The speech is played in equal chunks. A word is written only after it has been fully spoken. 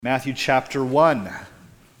Matthew chapter 1.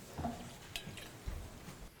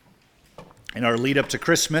 In our lead up to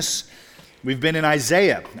Christmas, we've been in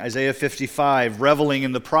Isaiah 55, reveling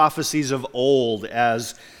in the prophecies of old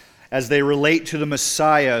as they relate to the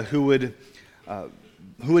Messiah who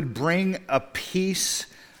would bring a peace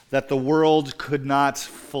that the world could not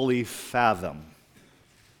fully fathom,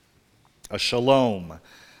 a shalom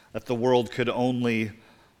that the world could only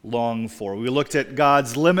long for. We looked at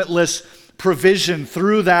God's limitless provision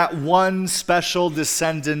through that one special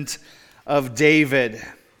descendant of David.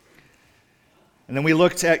 And then we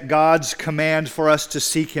looked at God's command for us to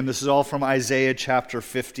seek Him. This is all from Isaiah chapter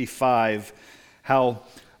 55, how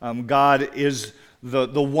God is the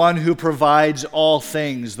one who provides all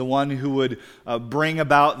things, the one who would bring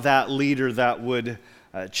about that leader that would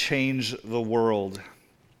change the world.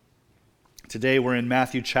 Today we're in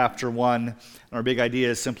Matthew chapter 1, and our big idea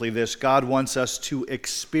is simply this: God wants us to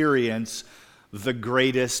experience the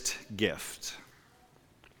greatest gift.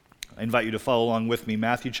 I invite you to follow along with me.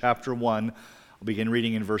 Matthew chapter 1, I'll begin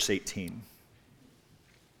reading in verse 18.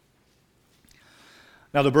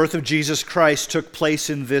 Now the birth of Jesus Christ took place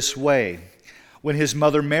in this way. When his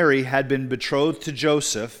mother Mary had been betrothed to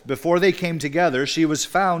Joseph, before they came together, she was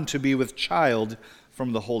found to be with child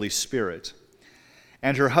from the Holy Spirit.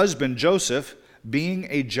 And her husband Joseph, being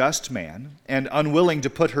a just man and unwilling to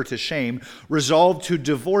put her to shame, resolved to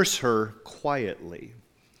divorce her quietly.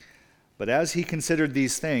 But as he considered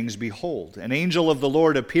these things, behold, an angel of the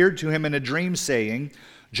Lord appeared to him in a dream, saying,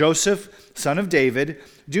 Joseph, son of David,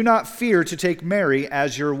 do not fear to take Mary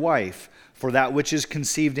as your wife, for that which is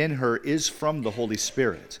conceived in her is from the Holy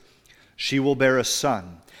Spirit. She will bear a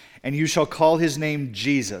son, and you shall call his name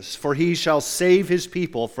Jesus, for he shall save his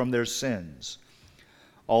people from their sins.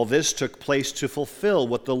 All this took place to fulfill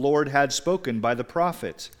what the Lord had spoken by the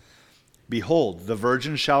prophet. Behold, the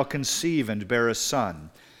virgin shall conceive and bear a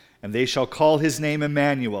son, and they shall call his name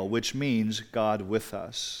Emmanuel, which means God with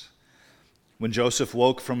us. When Joseph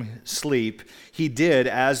woke from sleep, he did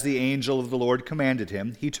as the angel of the Lord commanded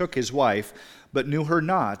him. He took his wife, but knew her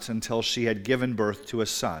not until she had given birth to a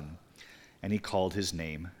son, and he called his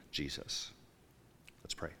name Jesus.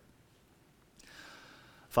 Let's pray.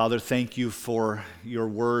 Father, thank you for your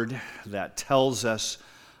word that tells us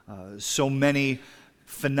so many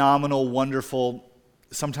phenomenal, wonderful,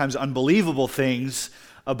 sometimes unbelievable things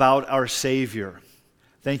about our Savior.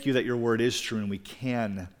 Thank you that your word is true and we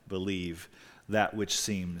can believe that which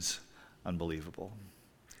seems unbelievable.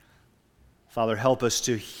 Father, help us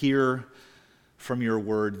to hear from your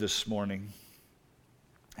word this morning.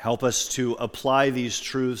 Help us to apply these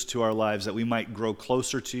truths to our lives, that we might grow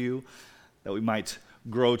closer to you, that we might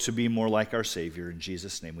grow to be more like our Savior. In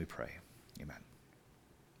Jesus' name we pray. Amen.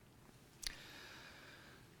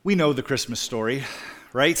 We know the Christmas story,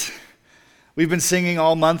 right? We've been singing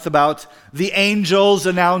all month about the angels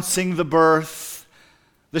announcing the birth,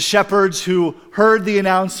 the shepherds who heard the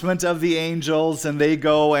announcement of the angels and they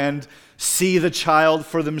go and see the child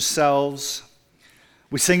for themselves.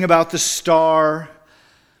 We sing about the star.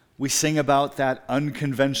 We sing about that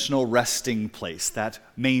unconventional resting place, that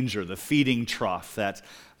manger, the feeding trough that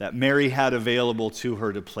Mary had available to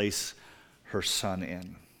her to place her son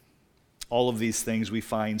in. All of these things we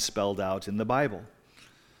find spelled out in the Bible.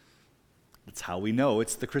 That's how we know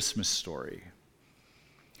it's the Christmas story.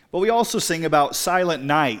 But we also sing about Silent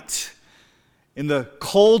Night, in the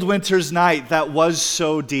cold winter's night that was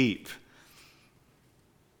so deep.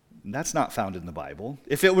 And that's not found in the Bible.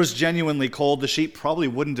 If it was genuinely cold, the sheep probably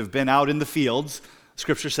wouldn't have been out in the fields.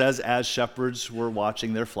 Scripture says, as shepherds were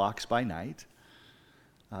watching their flocks by night.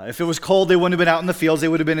 If it was cold, they wouldn't have been out in the fields. They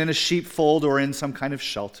would have been in a sheepfold or in some kind of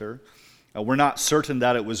shelter. We're not certain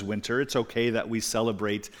that it was winter. It's okay that we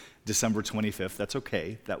celebrate December 25th. That's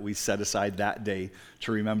okay that we set aside that day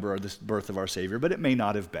to remember the birth of our Savior, but it may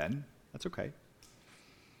not have been. That's okay.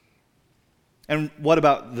 And what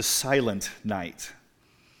about the silent night?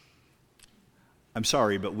 I'm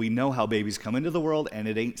sorry, but we know how babies come into the world, and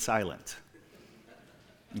it ain't silent.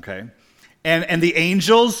 Okay? And the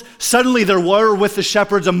angels, suddenly there were with the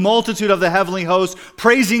shepherds a multitude of the heavenly host,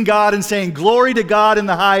 praising God and saying, glory to God in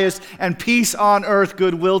the highest, and peace on earth,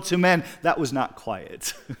 goodwill to men. That was not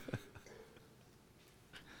quiet.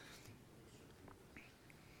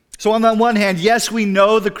 So on the one hand, yes, we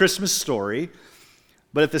know the Christmas story,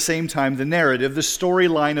 but at the same time, the narrative, the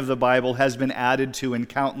storyline of the Bible has been added to in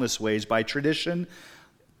countless ways by tradition,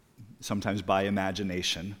 sometimes by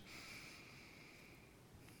imagination.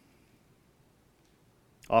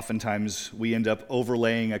 Oftentimes, we end up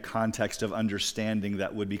overlaying a context of understanding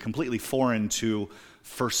that would be completely foreign to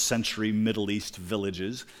first century Middle East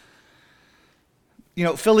villages.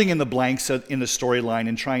 Filling in the blanks in the storyline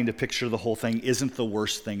and trying to picture the whole thing isn't the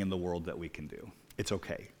worst thing in the world that we can do. It's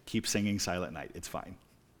okay. Keep singing Silent Night. It's fine.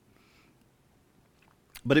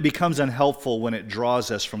 But it becomes unhelpful when it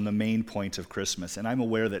draws us from the main point of Christmas. And I'm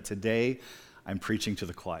aware that today I'm preaching to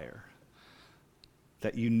the choir,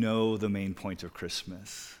 that you know the main point of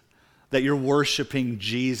Christmas, that you're worshiping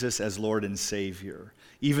Jesus as Lord and Savior,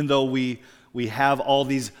 even though we have all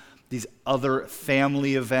these other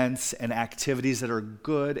family events and activities that are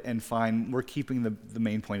good and fine. We're keeping the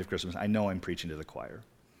main point of Christmas. I know I'm preaching to the choir.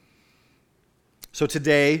 So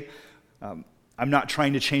today, I'm not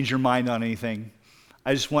trying to change your mind on anything.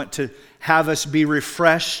 I just want to have us be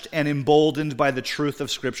refreshed and emboldened by the truth of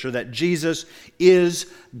Scripture that Jesus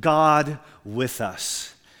is God with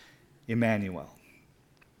us, Emmanuel.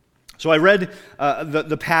 So I read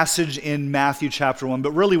the passage in Matthew chapter 1,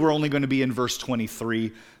 but really we're only going to be in verse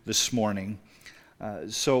 23 this morning.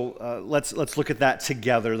 So let's look at that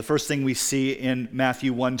together. The first thing we see in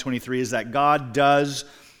Matthew 1:23 is that God does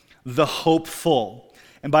the hopeful.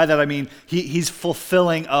 And by that I mean he's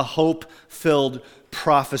fulfilling a hope-filled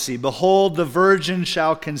prophecy. Behold, the virgin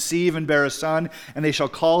shall conceive and bear a son, and they shall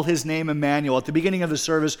call his name Emmanuel. At the beginning of the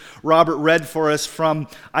service, Robert read for us from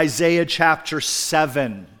Isaiah chapter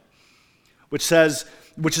 7, which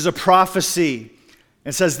is a prophecy.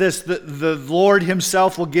 It says this, the Lord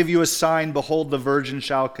himself will give you a sign. Behold, the virgin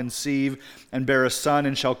shall conceive and bear a son,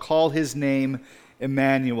 and shall call his name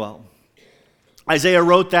Emmanuel. Isaiah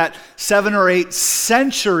wrote that 7 or 8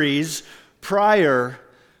 centuries prior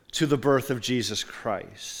to the birth of Jesus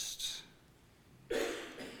Christ.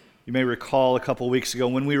 You may recall a couple weeks ago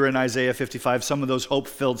when we were in Isaiah 55, some of those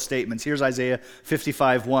hope-filled statements. Here's Isaiah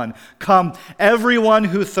 55:1. Come, everyone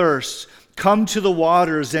who thirsts, come to the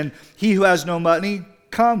waters, and he who has no money,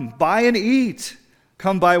 come, buy and eat.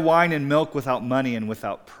 Come buy wine and milk without money and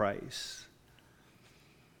without price.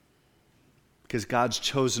 Because God's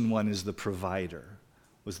chosen one is the provider,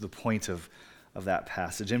 was the point of that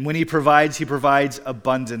passage. And when he provides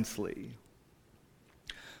abundantly.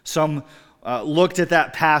 Some looked at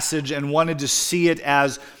that passage and wanted to see it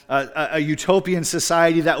as a utopian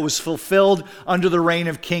society that was fulfilled under the reign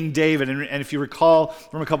of King David. And if you recall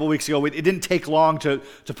from a couple weeks ago, it didn't take long to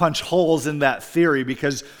punch holes in that theory,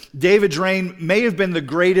 because David's reign may have been the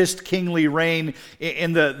greatest kingly reign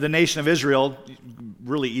in the nation of Israel. You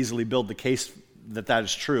really easily build the case that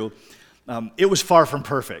is true. It was far from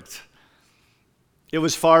perfect. It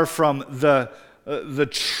was far from the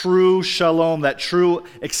true shalom, that true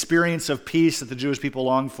experience of peace that the Jewish people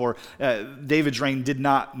longed for. David's reign did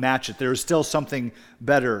not match it. There was still something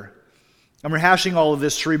better. I'm rehashing all of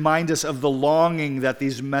this to remind us of the longing that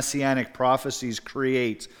these messianic prophecies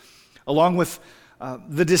create, along with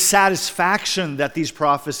the dissatisfaction that these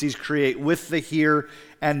prophecies create with the here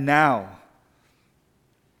and now.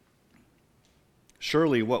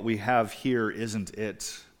 Surely what we have here isn't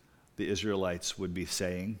it, the Israelites would be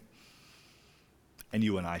saying, and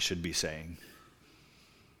you and I should be saying.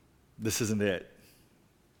 This isn't it.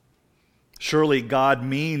 Surely God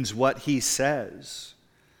means what he says.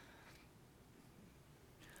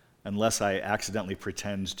 Unless I accidentally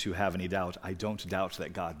pretend to have any doubt, I don't doubt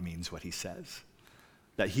that God means what he says.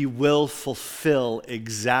 That he will fulfill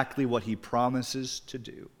exactly what he promises to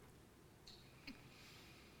do.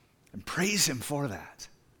 And praise him for that.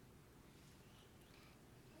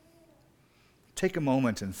 Take a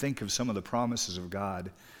moment and think of some of the promises of God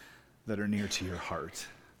that are near to your heart.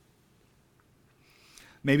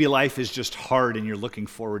 Maybe life is just hard and you're looking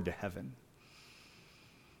forward to heaven.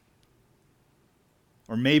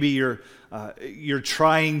 Or maybe you're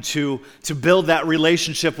trying to build that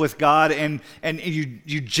relationship with God, and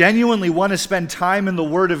you genuinely want to spend time in the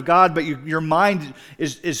Word of God, but your mind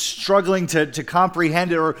is struggling to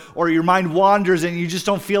comprehend it, or your mind wanders and you just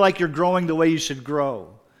don't feel like you're growing the way you should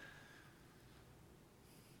grow.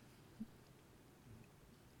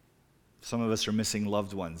 Some of us are missing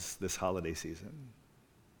loved ones this holiday season.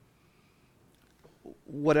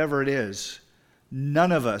 Whatever it is,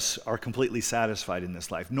 none of us are completely satisfied in this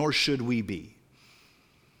life, nor should we be.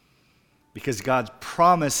 Because God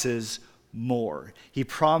promises more. He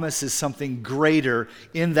promises something greater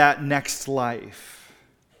in that next life.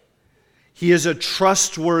 He is a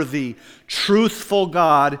trustworthy, truthful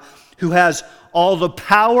God who has all the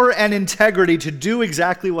power and integrity to do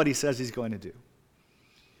exactly what he says he's going to do.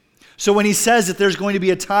 So when he says that there's going to be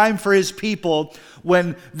a time for his people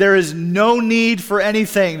when there is no need for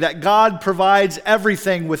anything, that God provides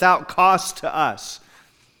everything without cost to us,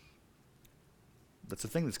 that's the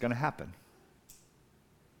thing that's going to happen.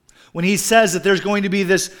 When he says that there's going to be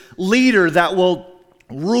this leader that will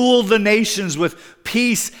rule the nations with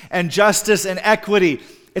peace and justice and equity.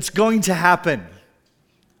 It's going to happen.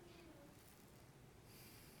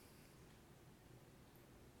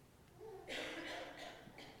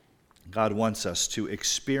 God wants us to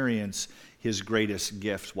experience his greatest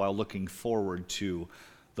gift while looking forward to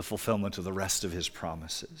the fulfillment of the rest of his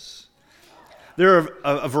promises. There are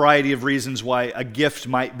a variety of reasons why a gift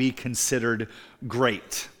might be considered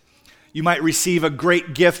great. You might receive a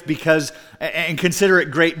great gift and consider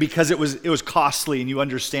it great because it was costly and you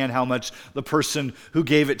understand how much the person who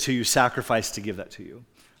gave it to you sacrificed to give that to you.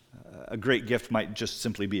 A great gift might just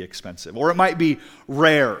simply be expensive, or it might be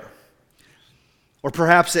rare, or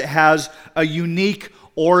perhaps it has a unique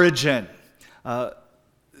origin.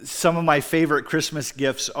 Some of my favorite Christmas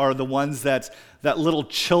gifts are the ones that little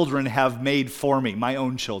children have made for me, my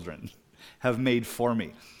own children have made for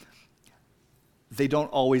me. They don't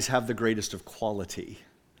always have the greatest of quality,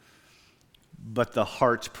 but the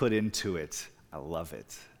heart put into it, I love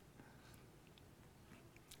it.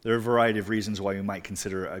 There are a variety of reasons why we might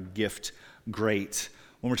consider a gift great.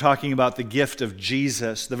 When we're talking about the gift of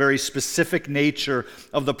Jesus, the very specific nature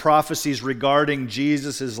of the prophecies regarding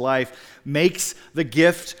Jesus' life makes the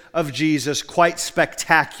gift of Jesus quite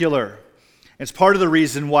spectacular. It's part of the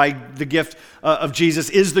reason why the gift of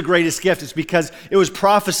Jesus is the greatest gift. It's because it was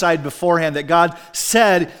prophesied beforehand that God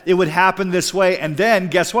said it would happen this way, and then,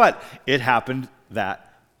 guess what? It happened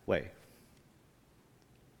that way.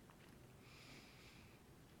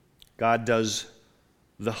 God does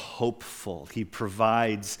the hopeful. He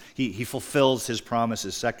provides, he fulfills his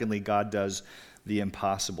promises. Secondly, God does the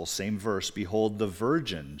impossible. Same verse, behold, the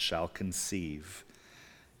virgin shall conceive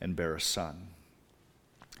and bear a son.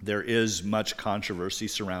 There is much controversy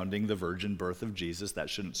surrounding the virgin birth of Jesus. That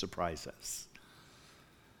shouldn't surprise us.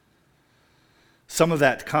 Some of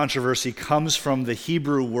that controversy comes from the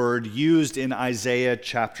Hebrew word used in Isaiah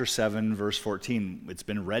chapter 7, verse 14. It's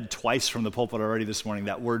been read twice from the pulpit already this morning.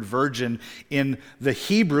 That word virgin in the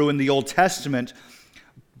Hebrew in the Old Testament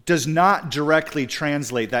does not directly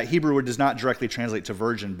translate, that Hebrew word does not directly translate to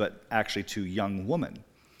virgin, but actually to young woman.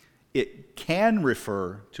 It can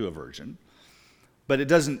refer to a virgin, but it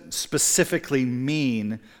doesn't specifically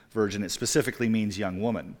mean virgin. It specifically means young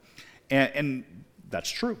woman. And that's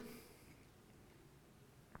true.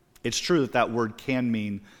 It's true that word can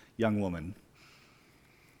mean young woman.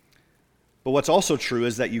 But what's also true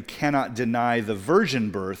is that you cannot deny the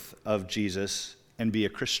virgin birth of Jesus and be a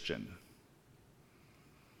Christian.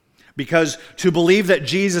 Because to believe that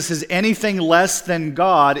Jesus is anything less than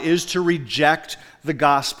God is to reject the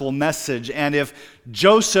gospel message. And if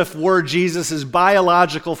Joseph were Jesus'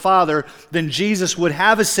 biological father, then Jesus would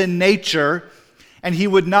have a sin nature, and he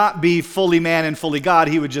would not be fully man and fully God.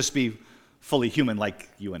 He would just be fully human like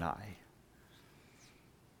you and I.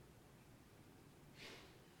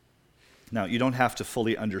 Now, you don't have to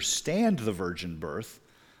fully understand the virgin birth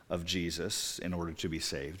of Jesus in order to be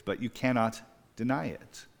saved, but you cannot deny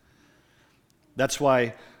it. That's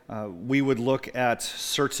why we would look at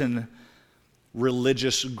certain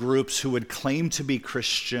religious groups who would claim to be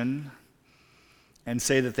Christian and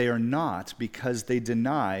say that they are not because they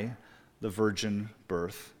deny the virgin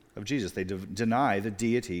birth of Jesus. They deny the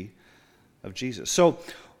deity of Jesus. So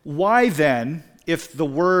why then, if the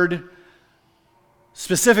word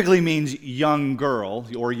specifically means young girl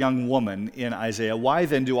or young woman in Isaiah, why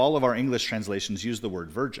then do all of our English translations use the word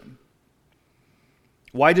virgin?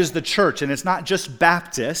 Why does the church, and it's not just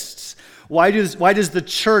Baptists, why does the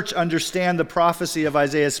church understand the prophecy of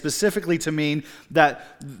Isaiah specifically to mean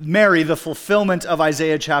that Mary, the fulfillment of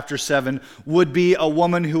Isaiah chapter 7, would be a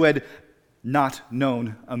woman who had not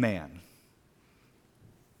known a man?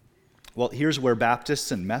 Well, here's where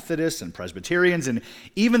Baptists and Methodists and Presbyterians and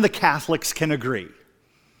even the Catholics can agree.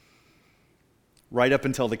 Right up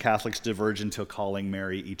until the Catholics diverge into calling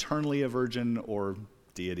Mary eternally a virgin or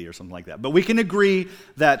deity or something like that. But we can agree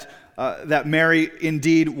that Mary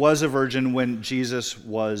indeed was a virgin when Jesus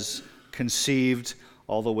was conceived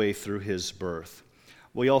all the way through his birth.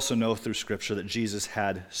 We also know through Scripture that Jesus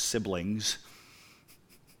had siblings,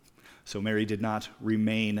 so Mary did not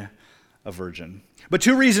remain a virgin. But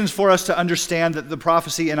two reasons for us to understand that the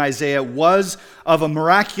prophecy in Isaiah was of a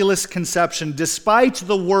miraculous conception, despite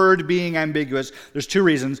the word being ambiguous. There's two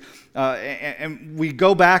reasons. And we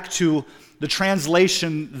go back to the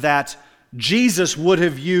translation that Jesus would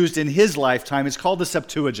have used in his lifetime. It's called the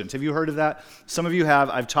Septuagint. Have you heard of that? Some of you have.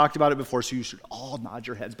 I've talked about it before, so you should all nod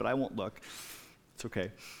your heads, but I won't look. It's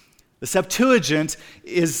okay. The Septuagint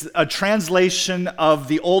is a translation of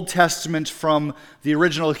the Old Testament from the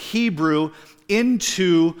original Hebrew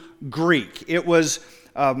into Greek. It was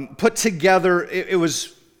put together,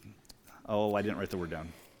 I didn't write the word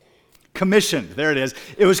down. Commissioned, there it is.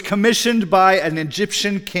 It was commissioned by an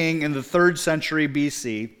Egyptian king in the 3rd century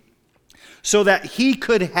BC so that he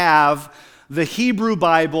could have the Hebrew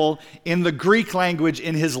Bible in the Greek language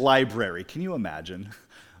in his library. Can you imagine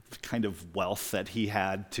the kind of wealth that he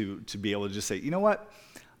had to be able to just say, you know what?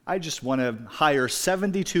 I just want to hire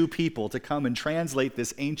 72 people to come and translate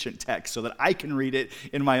this ancient text so that I can read it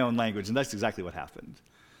in my own language. And that's exactly what happened.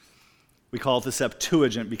 We call it the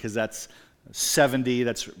Septuagint because that's 70,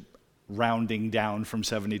 that's rounding down from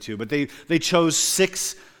 72. But they chose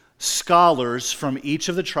 6 scholars from each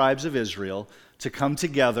of the tribes of Israel to come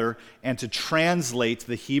together and to translate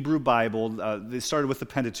the Hebrew Bible. They started with the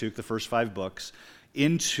Pentateuch, the first 5 books,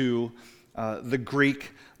 into the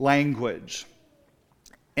Greek language.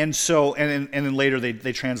 And so, and then later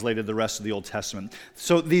they translated the rest of the Old Testament.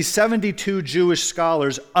 So these 72 Jewish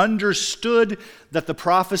scholars understood that the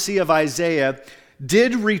prophecy of Isaiah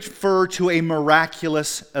did refer to a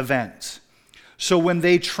miraculous event. So when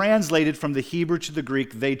they translated from the Hebrew to the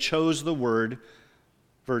Greek, they chose the word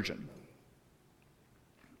virgin.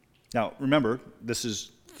 Now, remember, this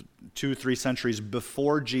is 2-3 centuries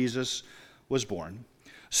before Jesus was born.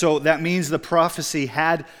 So that means the prophecy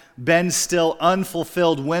had been still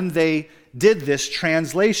unfulfilled when they did this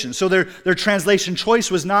translation. So their translation choice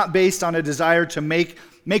was not based on a desire to make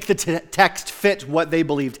the text fit what they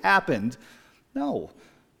believed happened. No.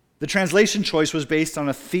 The translation choice was based on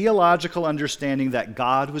a theological understanding that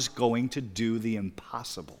God was going to do the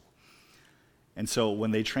impossible. And so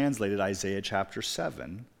when they translated Isaiah chapter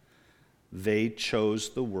 7, they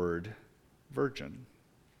chose the word virgin.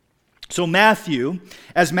 So Matthew,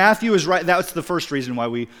 as Matthew is right, that's the first reason why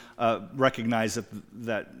we recognize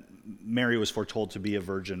that Mary was foretold to be a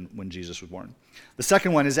virgin when Jesus was born. The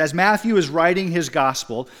second one is as Matthew is writing his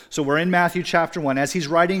gospel, so we're in Matthew chapter 1, as he's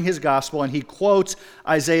writing his gospel and he quotes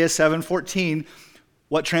Isaiah 7:14,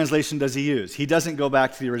 what translation does he use? He doesn't go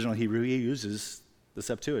back to the original Hebrew, he uses the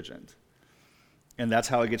Septuagint. And that's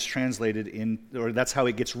how it gets translated or that's how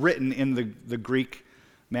it gets written in the Greek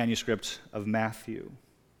manuscript of Matthew.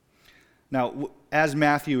 Now, as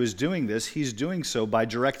Matthew is doing this, he's doing so by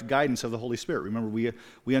direct guidance of the Holy Spirit. Remember,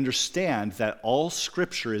 we understand that all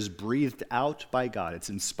Scripture is breathed out by God. It's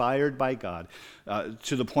inspired by God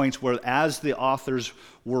to the point where as the authors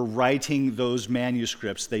were writing those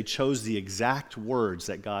manuscripts, they chose the exact words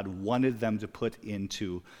that God wanted them to put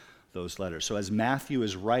into those letters. So as Matthew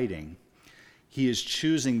is writing, he is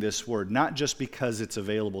choosing this word, not just because it's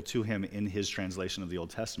available to him in his translation of the Old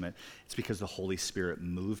Testament, it's because the Holy Spirit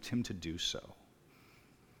moved him to do so.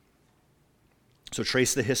 So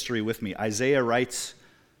trace the history with me. Isaiah writes,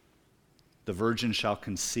 "The virgin shall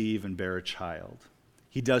conceive and bear a child."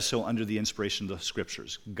 He does so under the inspiration of the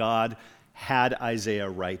Scriptures. God had Isaiah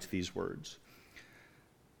write these words.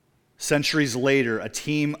 Centuries later, a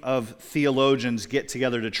team of theologians get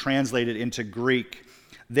together to translate it into Greek.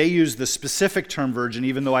 They use the specific term virgin,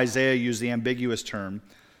 even though Isaiah used the ambiguous term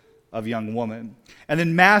of young woman. And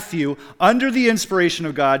then Matthew, under the inspiration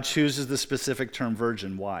of God, chooses the specific term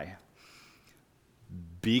virgin. Why?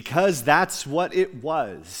 Because that's what it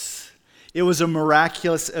was. It was a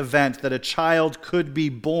miraculous event that a child could be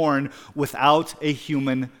born without a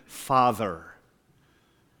human father.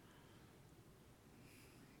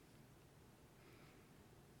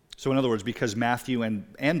 So in other words, because Matthew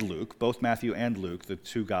and Luke, both Matthew and Luke, the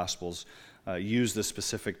two Gospels, use the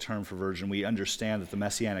specific term for virgin, we understand that the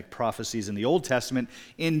messianic prophecies in the Old Testament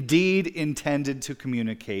indeed intended to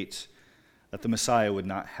communicate that the Messiah would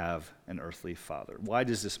not have an earthly father. Why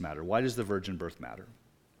does this matter? Why does the virgin birth matter?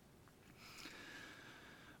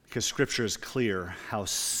 Because Scripture is clear how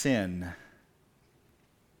sin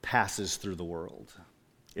passes through the world.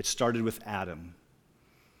 It started with Adam.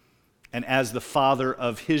 And as the father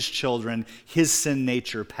of his children, his sin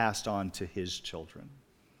nature passed on to his children.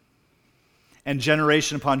 And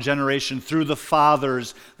generation upon generation, through the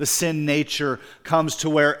fathers, the sin nature comes to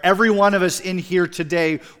where every one of us in here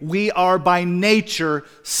today, we are by nature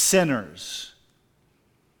sinners.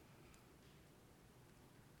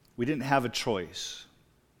 We didn't have a choice.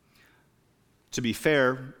 To be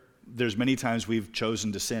fair, there's many times we've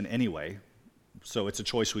chosen to sin anyway, so it's a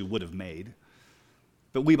choice we would have made.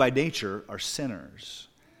 But we by nature are sinners.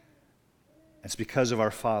 It's because of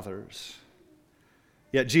our fathers.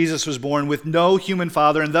 Yet Jesus was born with no human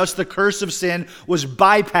father, and thus the curse of sin was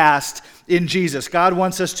bypassed in Jesus. God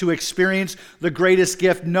wants us to experience the greatest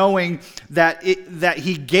gift, knowing that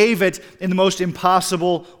He gave it in the most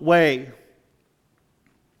impossible way.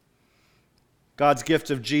 God's gift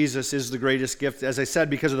of Jesus is the greatest gift, as I said,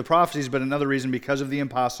 because of the prophecies, but another reason because of the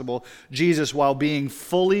impossible. Jesus, while being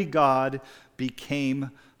fully God,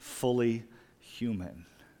 became fully human.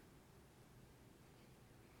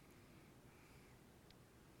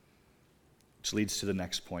 Which leads to the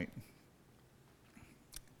next point.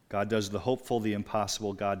 God does the hopeful, the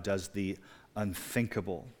impossible. God does the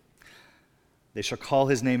unthinkable. They shall call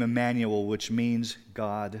his name Emmanuel, which means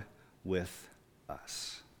God with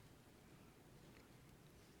us.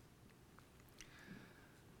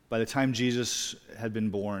 By the time Jesus had been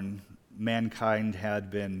born, mankind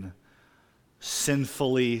had been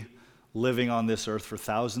sinfully living on this earth for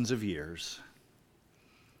thousands of years.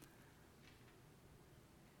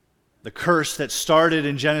 The curse that started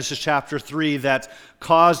in Genesis chapter 3 that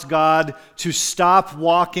caused God to stop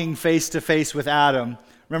walking face to face with Adam.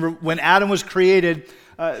 Remember, when Adam was created,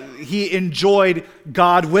 he enjoyed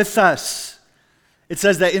God with us. It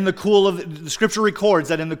says that the Scripture records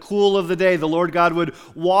that in the cool of the day, the Lord God would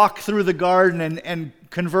walk through the garden and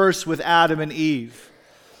converse with Adam and Eve.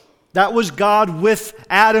 That was God with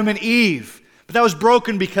Adam and Eve. But that was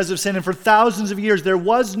broken because of sin, and for thousands of years, there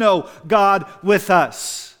was no God with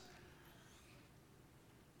us.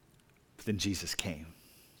 But then Jesus came.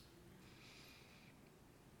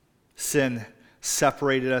 Sin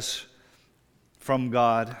separated us from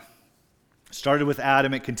God. Started with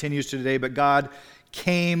Adam, it continues to today, but God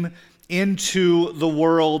came into the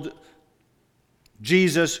world.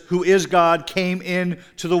 Jesus, who is God, came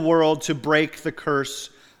into the world to break the curse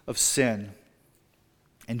of sin.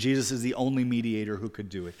 And Jesus is the only mediator who could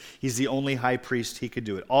do it. He's the only high priest, he could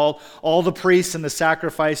do it. All the priests and the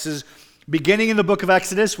sacrifices, beginning in the book of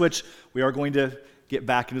Exodus, which we are going to get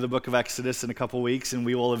back into the book of Exodus in a couple weeks, and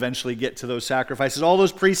we will eventually get to those sacrifices. All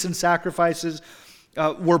those priests and sacrifices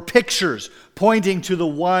were pictures pointing to the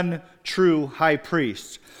one true high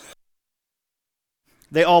priest.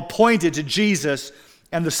 They all pointed to Jesus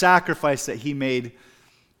and the sacrifice that he made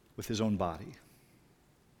with his own body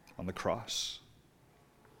on the cross.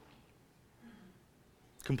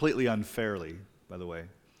 Completely unfairly, by the way.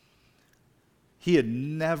 He had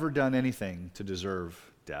never done anything to deserve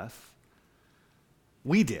death.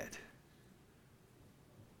 We did.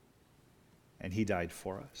 And he died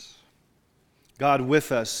for us. God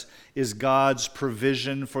with us is God's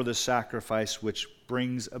provision for the sacrifice which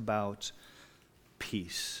brings about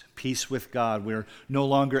peace. Peace with God. We're no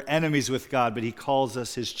longer enemies with God, but he calls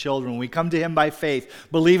us his children. When we come to him by faith,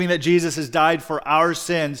 believing that Jesus has died for our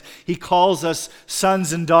sins, he calls us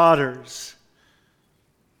sons and daughters.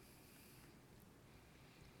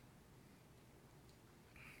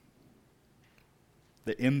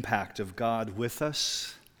 The impact of God with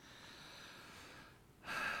us.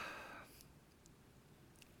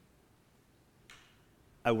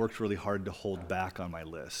 I worked really hard to hold back on my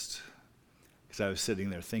list because I was sitting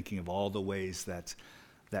there thinking of all the ways that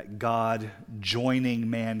God joining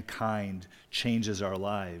mankind changes our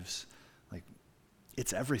lives. Like,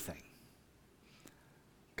 it's everything.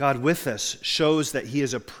 God with us shows that he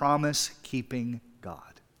is a promise-keeping God.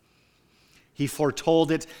 He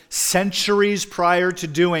foretold it centuries prior to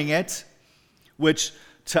doing it, which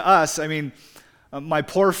to us, my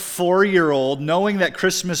poor 4-year-old, knowing that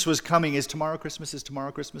Christmas was coming, is tomorrow Christmas, is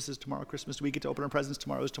tomorrow Christmas, is tomorrow Christmas, do we get to open our presents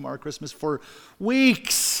tomorrow, is tomorrow Christmas, for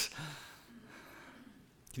weeks.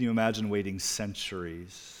 Can you imagine waiting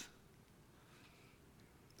centuries?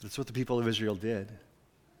 That's what the people of Israel did.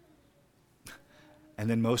 And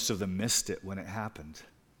then most of them missed it when it happened.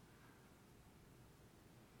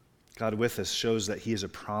 God with us shows that he is a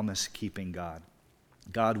promise-keeping God.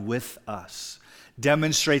 God with us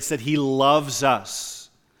demonstrates that he loves us.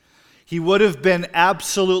 He would have been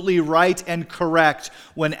absolutely right and correct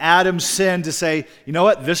when Adam sinned to say, you know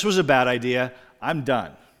what, this was a bad idea. I'm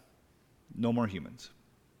done. No more humans.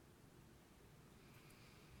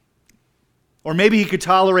 Or maybe he could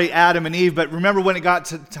tolerate Adam and Eve, but remember when it got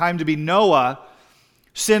to time to be Noah,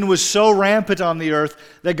 sin was so rampant on the earth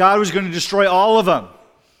that God was going to destroy all of them.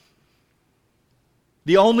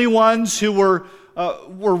 The only ones who were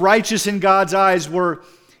righteous in God's eyes were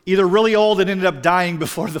either really old and ended up dying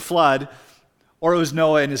before the flood, or it was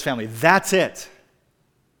Noah and his family. That's it.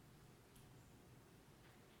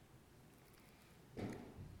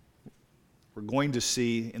 We're going to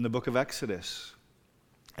see in the book of Exodus,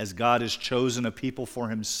 as God has chosen a people for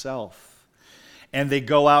himself, and they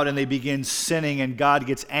go out and they begin sinning, and God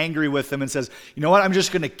gets angry with them and says, you know what, I'm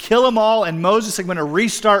just going to kill them all, and Moses, I'm going to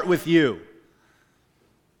restart with you.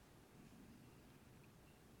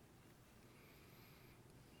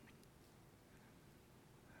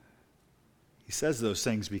 He says those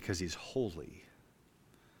things because he's holy.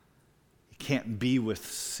 He can't be with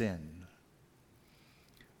sin.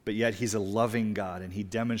 But yet he's a loving God, and he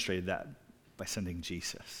demonstrated that by sending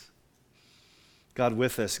Jesus. God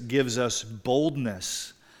with us gives us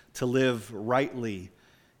boldness to live rightly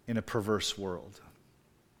in a perverse world.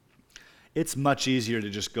 It's much easier to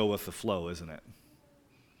just go with the flow, isn't it?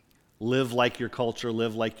 Live like your culture,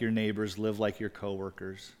 live like your neighbors, live like your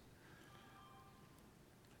coworkers.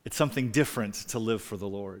 It's something different to live for the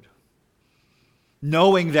Lord.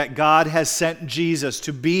 Knowing that God has sent Jesus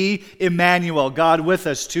to be Emmanuel, God with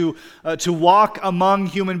us, to walk among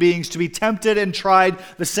human beings, to be tempted and tried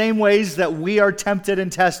the same ways that we are tempted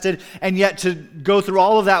and tested, and yet to go through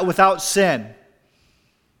all of that without sin.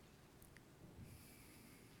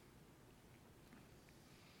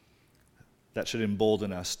 That should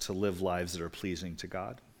embolden us to live lives that are pleasing to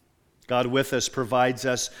God. God with us provides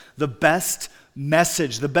us the best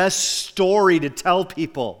message, the best story to tell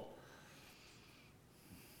people.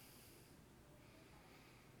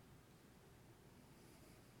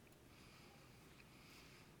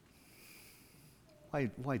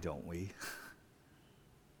 Why don't we?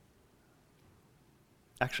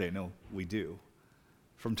 Actually, no, we do,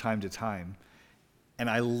 from time to time.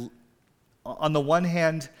 And on the one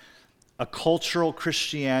hand, a cultural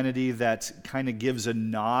Christianity that kind of gives a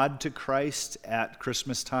nod to Christ at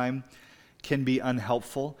Christmas time can be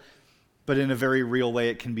unhelpful, but in a very real way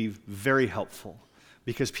it can be very helpful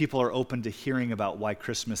because people are open to hearing about why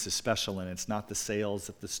Christmas is special, and it's not the sales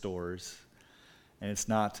at the stores, and it's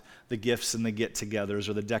not the gifts and the get-togethers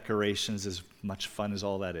or the decorations, as much fun as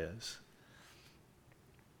all that is.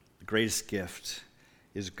 The greatest gift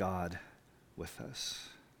is God with us.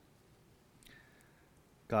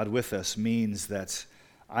 God with us means that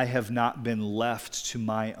I have not been left to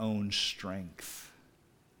my own strength.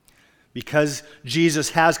 Because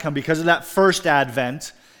Jesus has come, because of that first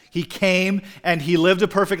advent, he came and he lived a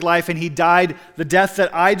perfect life and he died the death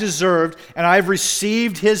that I deserved, and I've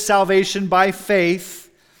received his salvation by faith.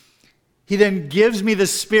 He then gives me the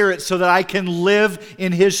Spirit so that I can live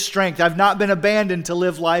in his strength. I've not been abandoned to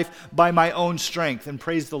live life by my own strength, and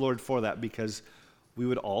praise the Lord for that, because we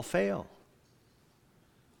would all fail.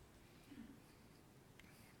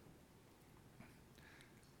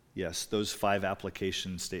 Yes, those 5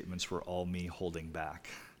 application statements were all me holding back.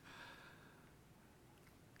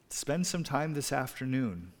 Spend some time this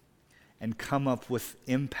afternoon and come up with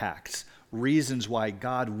impacts, reasons why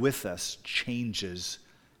God with us changes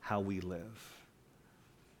how we live.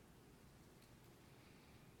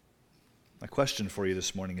 My question for you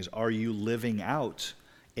this morning is, are you living out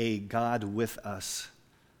a God with us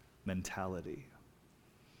mentality?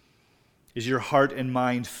 Is your heart and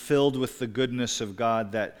mind filled with the goodness of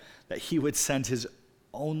God that he would send his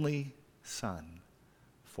only Son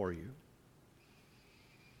for you?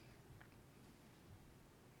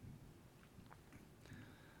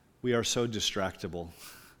 We are so distractible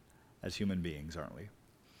as human beings, aren't we?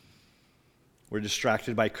 We're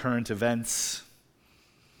distracted by current events.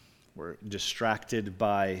 We're distracted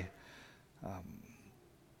by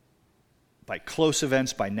close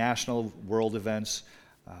events, by national world events.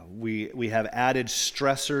 We have added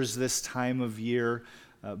stressors this time of year.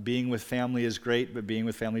 Being with family is great, but being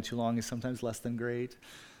with family too long is sometimes less than great.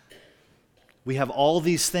 We have all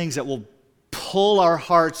these things that will pull our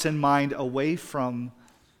hearts and mind away from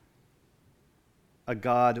a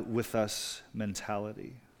God with us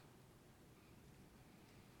mentality.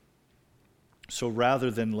 So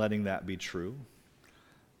rather than letting that be true,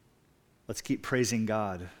 let's keep praising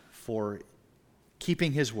God for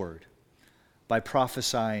keeping his word, by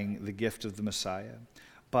prophesying the gift of the Messiah,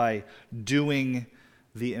 by doing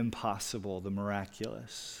the impossible, the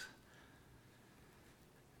miraculous.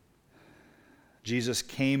 Jesus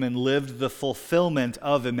came and lived the fulfillment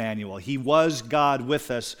of Emmanuel. He was God with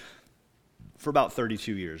us for about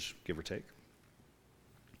 32 years, give or take.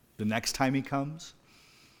 The next time he comes,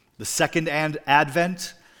 the second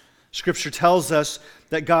advent, Scripture tells us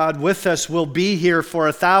that God with us will be here for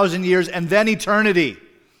 1,000 years and then eternity.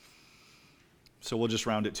 So we'll just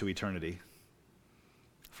round it to eternity.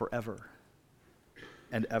 Forever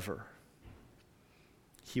and ever.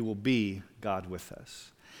 He will be God with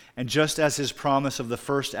us. And just as his promise of the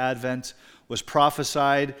first advent was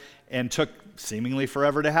prophesied and took seemingly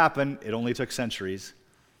forever to happen, it only took centuries.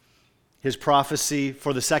 His prophecy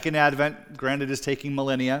for the second advent, granted, is taking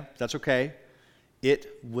millennia. That's okay.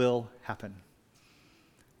 It will happen.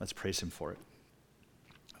 Let's praise him for it.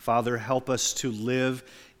 Father, help us to live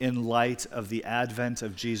in light of the advent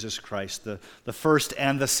of Jesus Christ, the first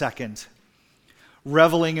and the second,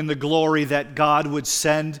 reveling in the glory that God would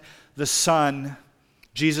send the Son,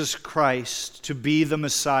 Jesus Christ, to be the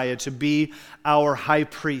Messiah, to be our high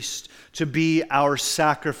priest, to be our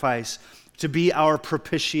sacrifice, to be our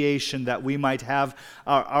propitiation, that we might have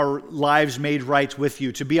our lives made right with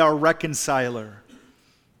you, to be our reconciler.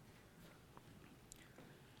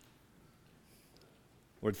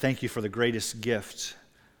 Lord, thank you for the greatest gift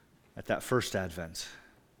at that first Advent.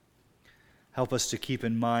 Help us to keep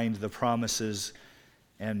in mind the promises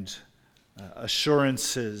and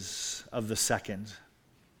assurances of the second,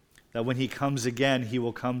 that when he comes again, he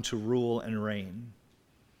will come to rule and reign.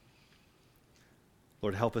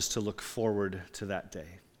 Lord, help us to look forward to that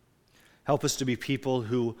day. Help us to be people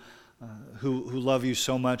who love you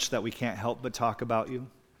so much that we can't help but talk about you.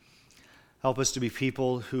 Help us to be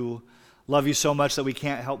people who love you so much that we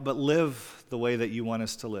can't help but live the way that you want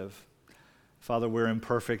us to live. Father, we're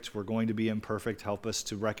imperfect. We're going to be imperfect. Help us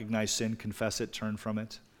to recognize sin, confess it, turn from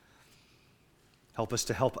it. Help us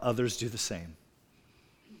to help others do the same.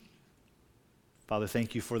 Father,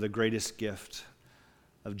 thank you for the greatest gift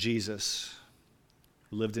of Jesus,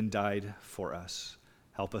 who lived and died for us.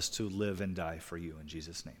 Help us to live and die for you in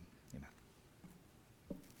Jesus' name.